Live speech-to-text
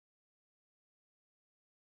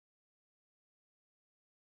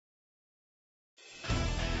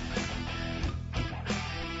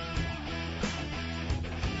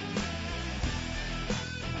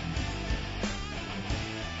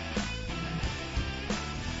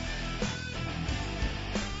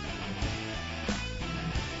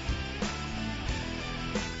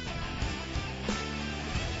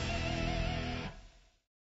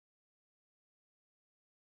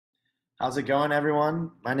How's it going,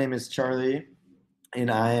 everyone? My name is Charlie,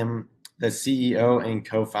 and I am the CEO and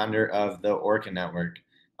co-founder of the Orca Network.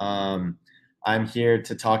 Um, I'm here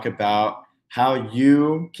to talk about how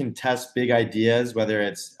you can test big ideas, whether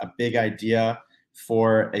it's a big idea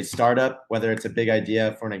for a startup, whether it's a big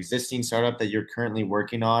idea for an existing startup that you're currently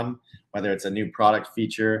working on, whether it's a new product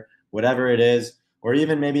feature, whatever it is, or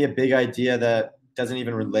even maybe a big idea that doesn't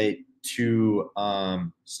even relate to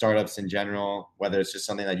startups in general, whether it's just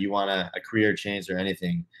something that you want a career change or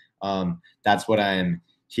anything. That's what I'm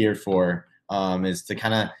here for, is to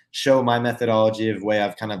kind of show my methodology of way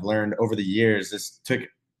I've kind of learned over the years. This took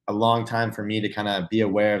a long time for me to kind of be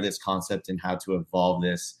aware of this concept and how to evolve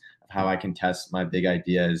this, how I can test my big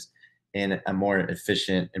ideas in a more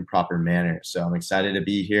efficient and proper manner. So I'm excited to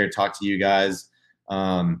be here, talk to you guys.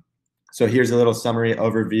 So here's a little summary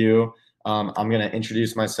overview. I'm going to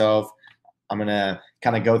introduce myself. I'm going to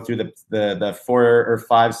kind of go through the 4 or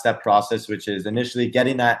 5 step process, which is initially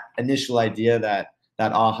getting that initial idea, that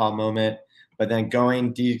aha moment, but then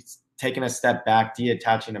taking a step back,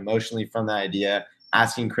 detaching emotionally from the idea,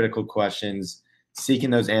 asking critical questions,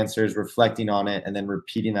 seeking those answers, reflecting on it, and then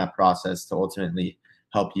repeating that process to ultimately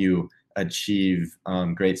help you achieve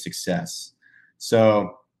great success.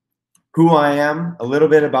 So who I am, a little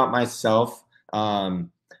bit about myself.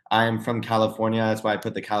 I am from California. That's why I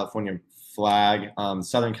put the California flag.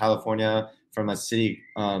 Southern California, from a city,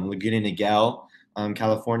 Laguna Niguel,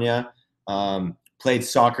 California. Played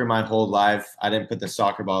soccer my whole life. I didn't put the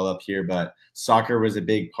soccer ball up here, but soccer was a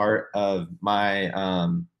big part of my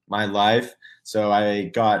my life. So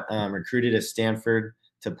I got recruited to Stanford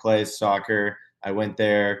to play soccer. I went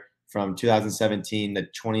there from 2017 to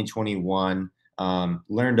 2021.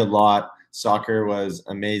 Learned a lot. Soccer was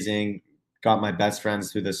amazing. Got my best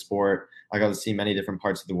friends through the sport. I got to see many different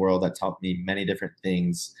parts of the world that taught me many different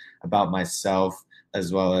things about myself,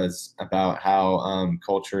 as well as about how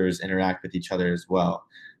cultures interact with each other as well.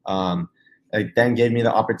 It then gave me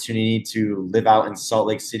the opportunity to live out in Salt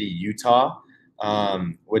Lake City, Utah,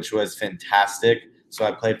 which was fantastic. So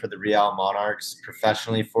I played for the Real Monarchs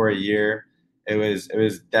professionally for a year. It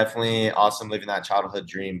was definitely awesome living that childhood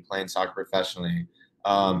dream, playing soccer professionally.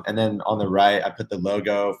 And then on the right, I put the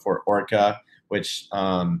logo for Orca, which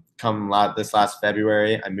this last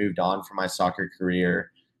February, I moved on from my soccer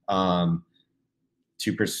career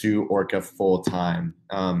to pursue Orca full time.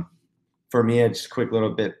 For me, it's just a quick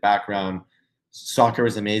little bit background. Soccer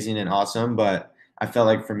was amazing and awesome, but I felt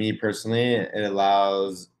like for me personally, it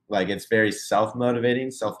allows, like, it's very self-motivating,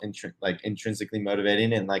 intrinsically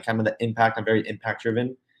motivating, and like kind of the impact. I'm very impact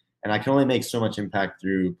driven, and I can only make so much impact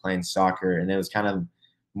through playing soccer. And it was kind of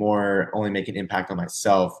more only making impact on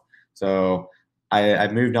myself. So I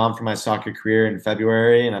moved on from my soccer career in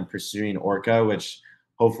February, and I'm pursuing Orca, which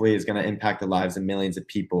hopefully is going to impact the lives of millions of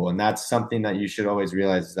people. And that's something that you should always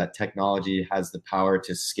realize, is that technology has the power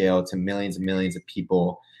to scale to millions and millions of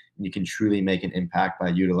people. And you can truly make an impact by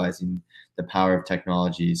utilizing the power of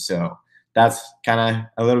technology. So that's kind of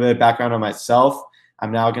a little bit of background on myself.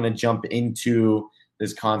 I'm now going to jump into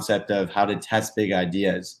this concept of how to test big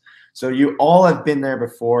ideas. So you all have been there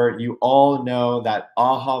before. You all know that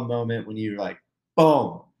aha moment when you're like,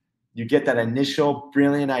 boom, you get that initial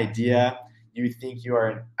brilliant idea. You think you are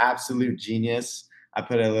an absolute genius. I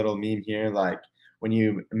put a little meme here, like when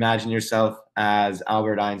you imagine yourself as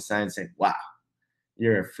Albert Einstein saying, wow,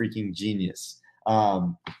 you're a freaking genius.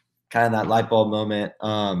 Kind of that light bulb moment.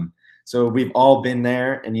 So we've all been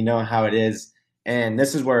there, and you know how it is. And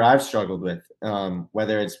this is where I've struggled with,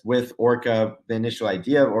 whether it's with Orca, the initial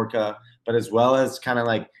idea of Orca, but as well as kind of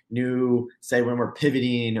like say when we're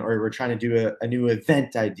pivoting or we're trying to do a new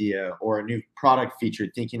event idea or a new product feature,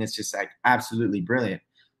 thinking it's just like absolutely brilliant.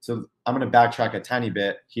 So I'm going to backtrack a tiny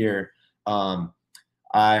bit here.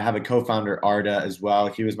 I have a co-founder, Arda, as well.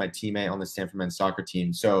 He was my teammate on the Stanford men's soccer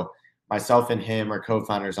team. So myself and him are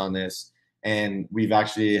co-founders on this. And we've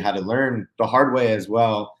actually had to learn the hard way as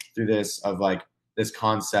well through this, of like this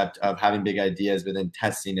concept of having big ideas, but then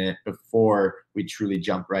testing it before we truly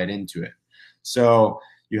jump right into it. So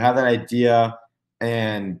you have that idea,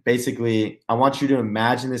 and basically I want you to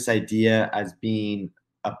imagine this idea as being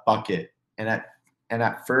a bucket, and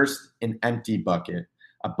at first an empty bucket,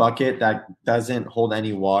 a bucket that doesn't hold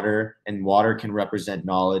any water, and water can represent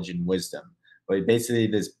knowledge and wisdom. But basically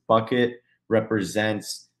this bucket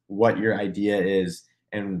represents what your idea is.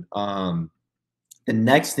 And the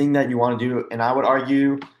next thing that you want to do, and I would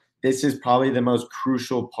argue this is probably the most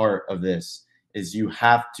crucial part of this, is you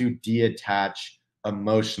have to detach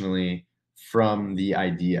emotionally from the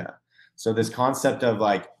idea. So this concept of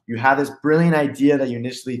like, you have this brilliant idea that you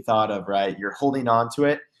initially thought of, right? You're holding on to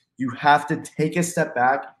it. You have to take a step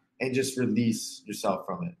back and just release yourself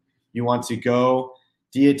from it. You want to go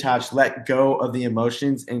detach, let go of the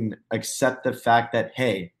emotions, and accept the fact that,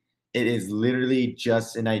 hey, it is literally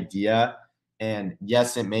just an idea. And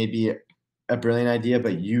yes, it may be a brilliant idea,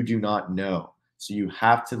 but you do not know. So you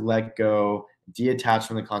have to let go, detach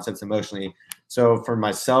from the concepts emotionally. So for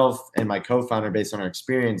myself and my co-founder, based on our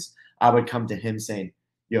experience, I would come to him saying,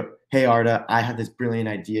 hey, Arda, I have this brilliant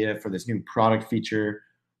idea for this new product feature.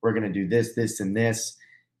 We're going to do this, this, and this.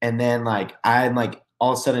 And then like, I'm like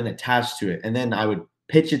all of a sudden attached to it. And then I would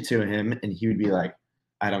pitch it to him and he would be like,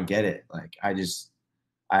 I don't get it. Like, I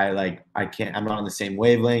can't, I'm not on the same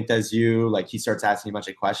wavelength as you. Like he starts asking a bunch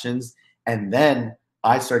of questions. And then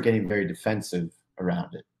I start getting very defensive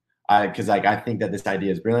around it. Cause like, I think that this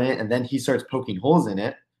idea is brilliant. And then he starts poking holes in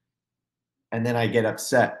it. And then I get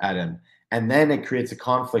upset at him. And then it creates a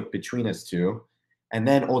conflict between us two. And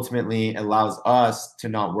then ultimately allows us to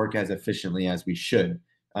not work as efficiently as we should.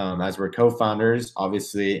 As we're co-founders,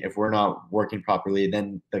 obviously, if we're not working properly,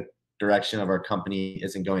 then the direction of our company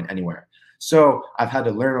isn't going anywhere. So I've had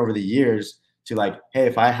to learn over the years to like, hey,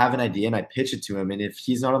 if I have an idea and I pitch it to him, and if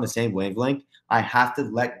he's not on the same wavelength, I have to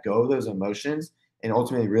let go of those emotions and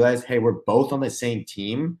ultimately realize, hey, we're both on the same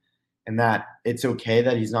team and that it's okay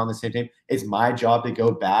that he's not on the same team. It's my job to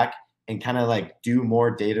go back and kind of like do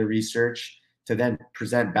more data research to then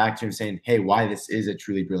present back to him saying, hey, why this is a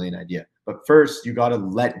truly brilliant idea. But first, you got to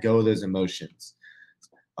let go of those emotions.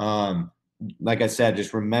 Like I said,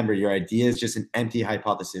 just remember your idea is just an empty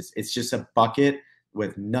hypothesis. It's just a bucket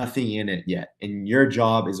with nothing in it yet. And your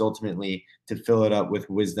job is ultimately to fill it up with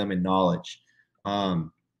wisdom and knowledge. I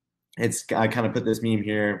kind of put this meme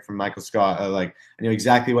here from Michael Scott, like I knew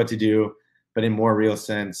exactly what to do, but in more real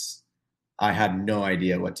sense, I had no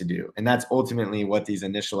idea what to do. And that's ultimately what these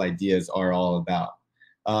initial ideas are all about.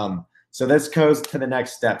 So this goes to the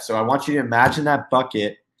next step. So I want you to imagine that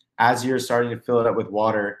bucket as you're starting to fill it up with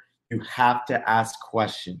water. You have to ask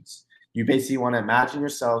questions. You basically want to imagine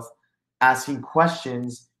yourself asking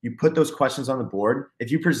questions. You put those questions on the board.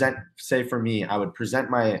 If you present, say for me, I would present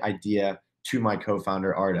my idea to my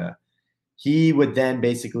co-founder, Arda. He would then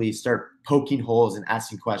basically start poking holes and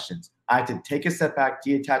asking questions. I have to take a step back,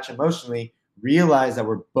 detach emotionally, realize that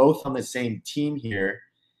we're both on the same team here.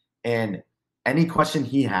 And any question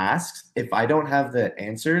he asks, if I don't have the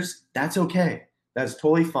answers, that's okay. That's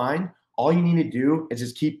totally fine. All you need to do is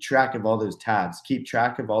just keep track of all those tabs, keep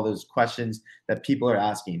track of all those questions that people are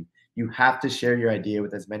asking. You have to share your idea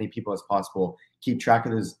with as many people as possible. Keep track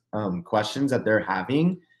of those questions that they're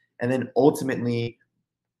having. And then ultimately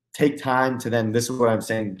take time to then, this is what I'm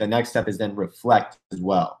saying, the next step is then reflect as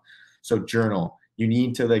well. So journal. You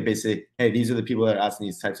need to like basically, hey, these are the people that are asking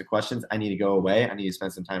these types of questions. I need to go away. I need to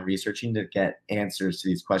spend some time researching to get answers to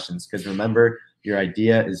these questions. Because remember, your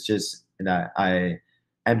idea is just an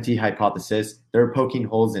empty hypothesis. They're poking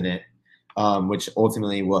holes in it, which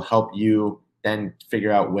ultimately will help you then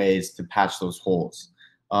figure out ways to patch those holes.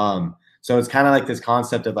 So it's kind of like this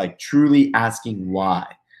concept of like truly asking why.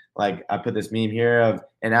 Like I put this meme here of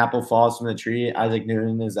an apple falls from the tree. Isaac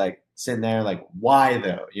Newton is like sitting there like, why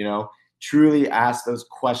though? You know, truly ask those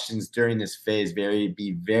questions during this phase.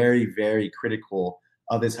 Be very, very critical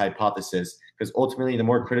of this hypothesis, because ultimately the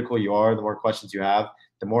more critical you are, the more questions you have,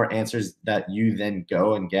 the more answers that you then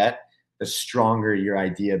go and get, the stronger your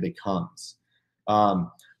idea becomes.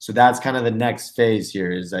 So that's kind of the next phase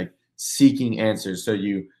here, is like seeking answers. So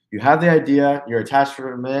you have the idea, you're attached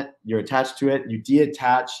to it, you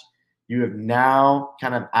detach, you have now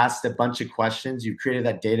kind of asked a bunch of questions, you've created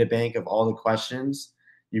that data bank of all the questions,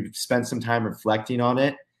 you've spent some time reflecting on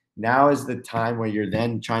it. Now is the time where you're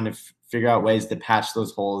then trying to figure out ways to patch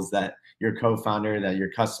those holes that your co-founder, that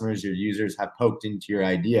your customers, your users have poked into your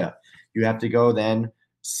idea. You have to go then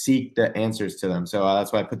seek the answers to them. So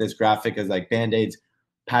that's why I put this graphic as like Band-Aids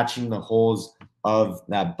patching the holes of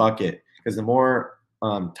that bucket, because the more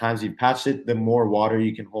times you've patched it, the more water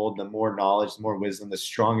you can hold, the more knowledge, the more wisdom, the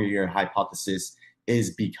stronger your hypothesis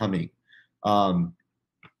is becoming.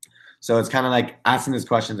 So it's kind of like asking these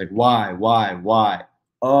questions like, why?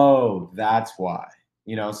 Oh, that's why.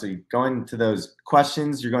 You know, so you're going to those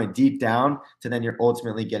questions, you're going deep down to then you're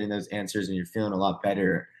ultimately getting those answers and you're feeling a lot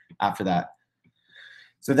better after that.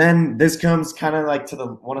 So then this comes kind of like to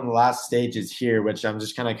one of the last stages here, which I'm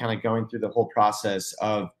just kind of going through the whole process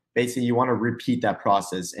of basically you want to repeat that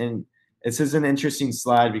process. And this is an interesting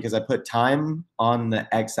slide because I put time on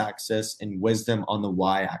the x-axis and wisdom on the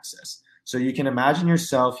y-axis. So you can imagine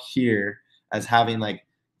yourself here as having like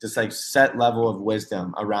this like set level of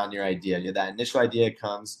wisdom around your idea. That initial idea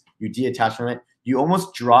comes, you detach from it, you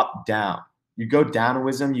almost drop down. You go down in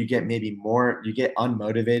wisdom, you get maybe more, you get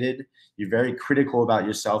unmotivated, You're very critical about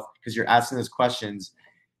yourself because you're asking those questions.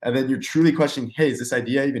 And then you're truly questioning, hey, is this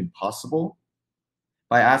idea even possible?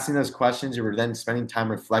 By asking those questions, you're then spending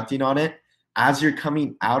time reflecting on it. As you're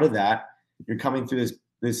coming out of that, you're coming through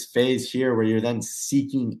this phase here where you're then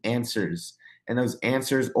seeking answers. And those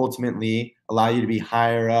answers ultimately allow you to be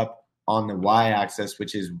higher up on the y-axis,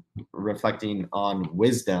 which is reflecting on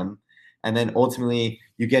wisdom. And then ultimately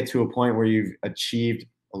you get to a point where you've achieved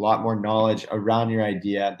a lot more knowledge around your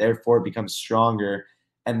idea, therefore it becomes stronger.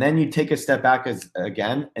 And then you take a step back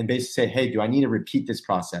again and basically say, hey, do I need to repeat this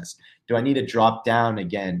process? Do I need to drop down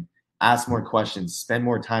again, ask more questions, spend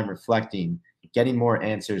more time reflecting, getting more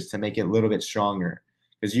answers to make it a little bit stronger?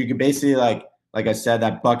 Because you can basically, like I said,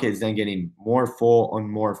 that bucket is then getting more full and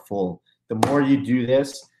more full. The more you do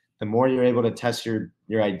this, the more you're able to test your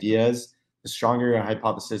ideas, the stronger your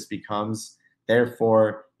hypothesis becomes.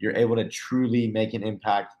 Therefore, you're able to truly make an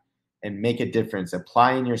impact and make a difference,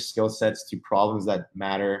 applying your skill sets to problems that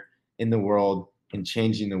matter in the world and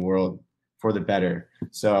changing the world for the better.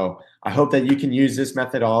 So I hope that you can use this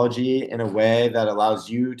methodology in a way that allows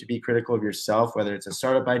you to be critical of yourself, whether it's a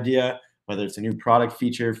startup idea, whether it's a new product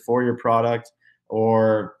feature for your product,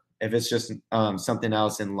 or if it's just something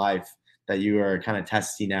else in life that you are kind of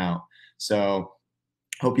testing out. So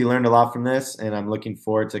hope you learned a lot from this, and I'm looking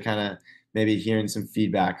forward to kind of maybe hearing some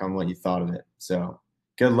feedback on what you thought of it. So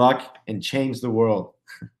good luck and change the world.